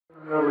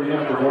Over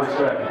him for 1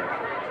 second.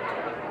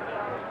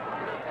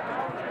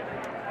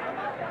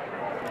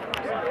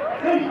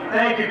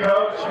 Thank you,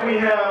 Coach. We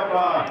have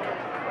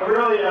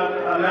really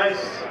a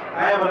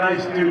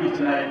nice duty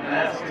tonight, and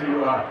that's to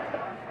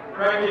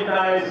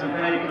recognize and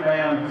thank a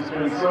man who's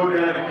been so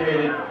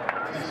dedicated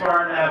to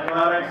Spartan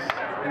athletics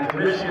and to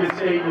Michigan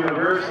State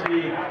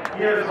University.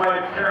 He and his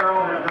wife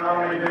Carol have not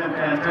only been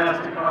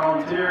fantastic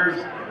volunteers,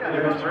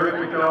 they've been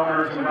terrific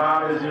donors, and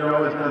Bob, as you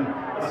know, has been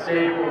a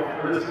staple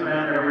for this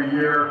event every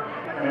year.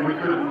 And we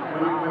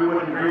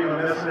wouldn't dream of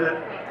missing it. I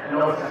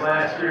know it's his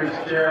last year's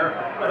chair.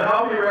 But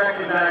help me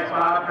recognize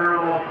Bob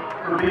Gerbel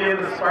for being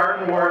the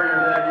Spartan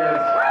warrior that he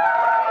is.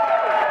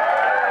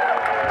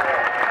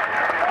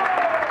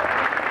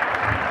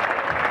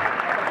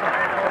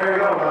 There you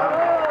go, Bob.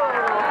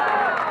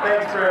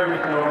 Thanks for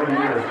everything over the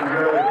years. We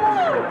really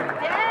appreciate it.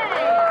 Yay!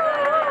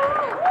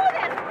 Ooh,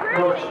 that's pretty.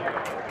 Coach.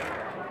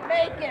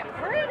 Make it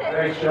pretty.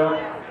 Thanks, Chuck.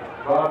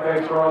 Bob,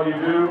 thanks for all you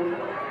do.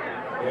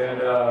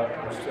 And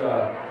it's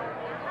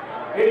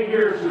 8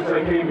 years since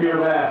I came here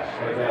last,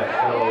 I guess.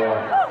 So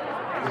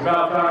it's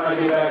about time I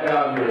get back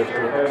down here. So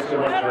thanks so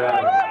much for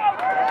having me.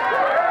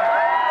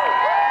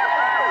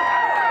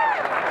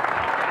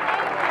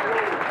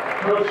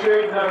 Coach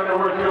Shaden, I don't know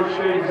where Coach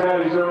Shaden's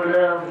at. He's over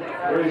there.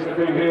 Raised a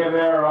big hand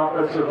there.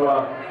 Offensive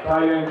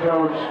tight end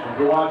coach from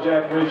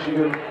Gawajak,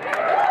 Michigan.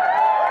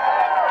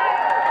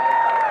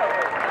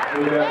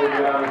 See that one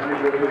down.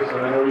 He's with us,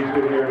 and I know he's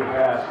been here in the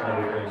past and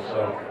everything.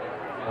 So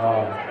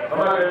I'm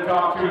not going to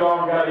talk too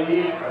long. Got to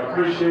eat. I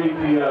appreciate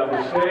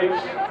the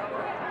steaks,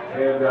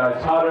 and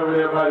it's hot over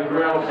there by the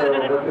grill. So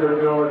what they're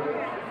doing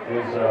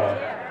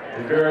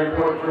is very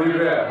important for the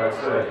event, I'd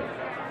say.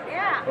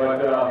 Yeah. But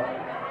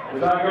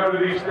as I go to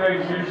these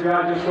things, usually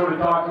I just sort of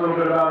talk a little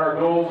bit about our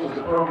goals as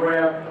a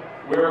program,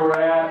 where we're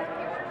at,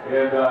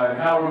 and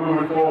how we're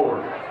moving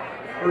forward.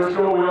 First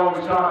goal we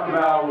always talked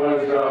about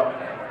was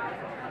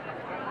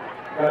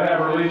got to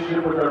have a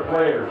relationship with our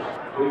players.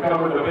 They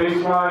come with a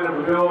baseline of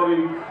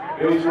ability,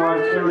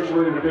 baseline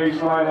socially, and a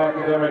baseline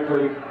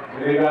academically,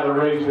 and they got to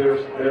raise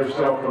their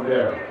self from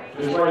there.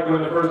 Just like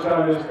when the first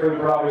time this thing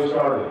probably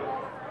started.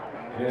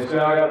 And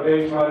so I got a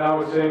baseline, I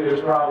would say there's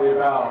probably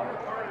about,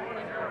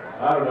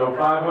 I don't know,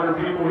 500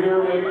 people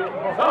here maybe?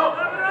 Oh!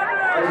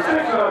 There's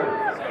 600.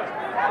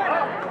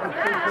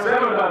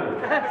 700.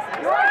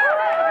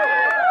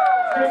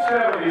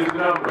 670 is the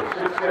number,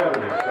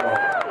 670. So,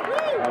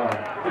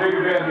 big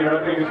event here. I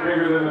think it's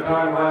bigger than the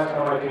time last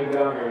time I came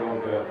down here a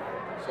little bit.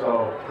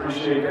 So,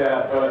 appreciate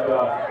that. But,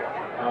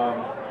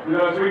 you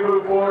know, as we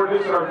move forward,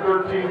 this is our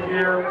 13th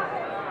year.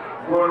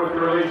 Going with the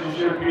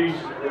relationship piece,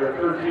 their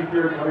 13th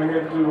year coming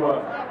into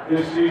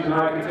this season.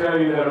 I can tell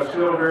you that I'm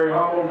still very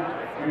humbled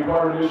to be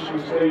part of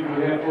Michigan State and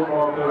the head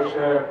football coach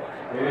there.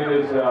 And it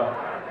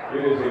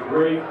is a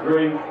great,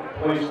 great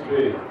place to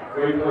be.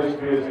 Great place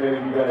to be, as many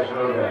of you guys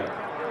know that.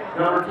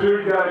 Number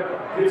two, you got to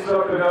get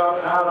something out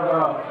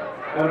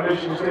of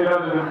Michigan State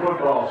other than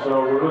football.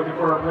 So we're looking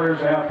for our players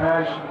to have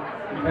passion,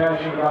 be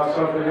passionate about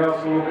something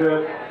else a little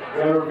bit.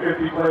 We had over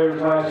 50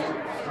 players last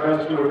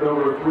semester with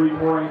over a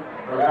 3-point.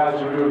 Our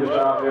guys are doing the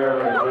job there,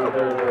 and they're doing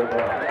very, very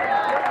well.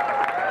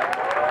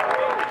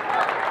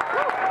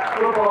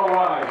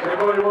 Football-wise,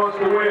 everybody wants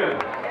to win.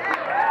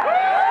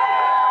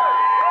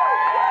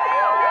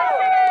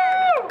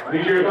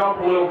 Need your help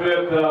a little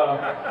bit.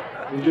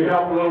 Need your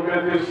help a little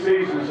bit this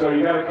season, so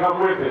you got to come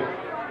with it.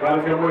 Got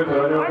to come with it.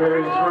 I know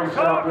Berrien Springs,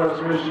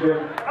 Southwest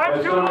Michigan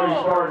has so many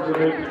Spartans that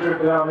make the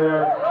trip down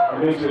there.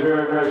 It makes it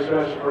very, very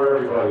special for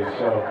everybody.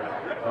 So,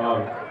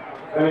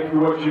 thank you for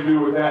what you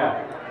do with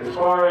that. As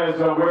far as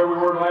where we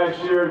were last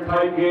year,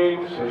 tight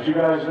games, as you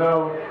guys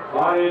know, a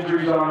lot of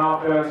injuries on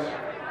offense,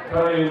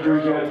 ton of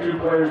injuries. You had 2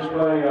 players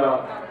play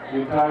the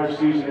entire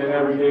season in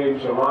every game,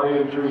 so a lot of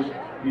injuries.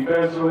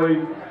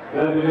 Defensively,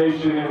 led the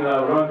nation in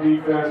run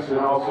defense and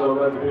also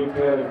led the Big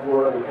Ten in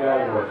 4 other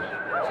categories.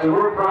 So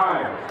we're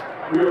primed.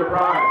 We are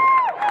primed.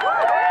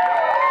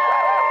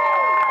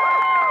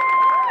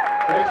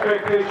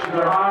 Expectations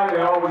are high,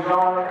 they always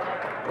are,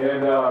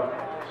 and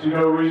see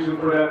no reason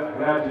for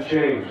that to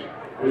change.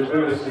 There's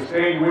been a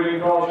sustained winning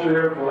culture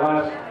here for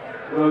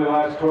the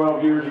last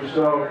 12 years or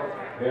so,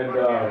 and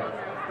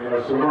you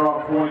know, so we're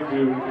on point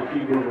to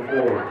keep moving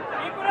forward.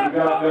 We've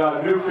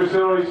got new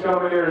facilities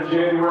coming here in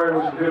January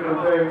with some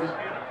different things,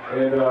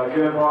 and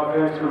again, Bob,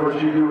 thanks for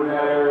what you do in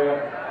that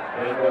area,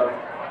 and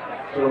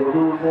so we're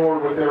moving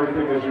forward with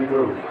everything as we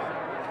move.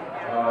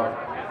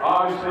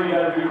 Obviously, you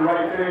got to do the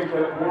right things,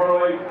 but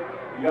morally,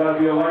 you got to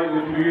be a light in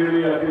the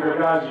community. I think our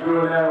guys are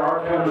doing that.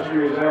 Our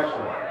chemistry is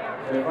excellent.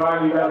 And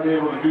finally, you got to be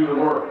able to do the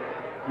work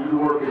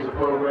as a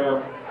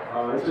program.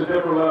 It's a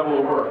different level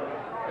of work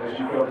as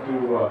you come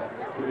to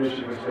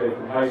Michigan State,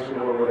 from high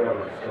school or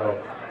whatever.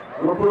 So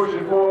we're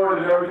pushing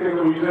forward in everything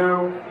that we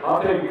do.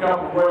 I'll take a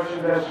couple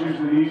questions. That's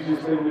usually the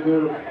easiest thing to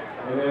do.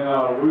 And then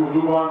we will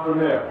move on from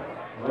there.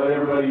 Let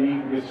everybody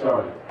eat and get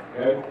started.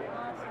 Okay?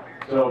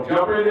 So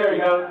jump in there.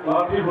 You got a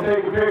lot of people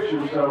taking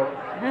pictures, so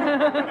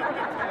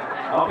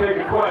I'll take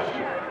a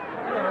question.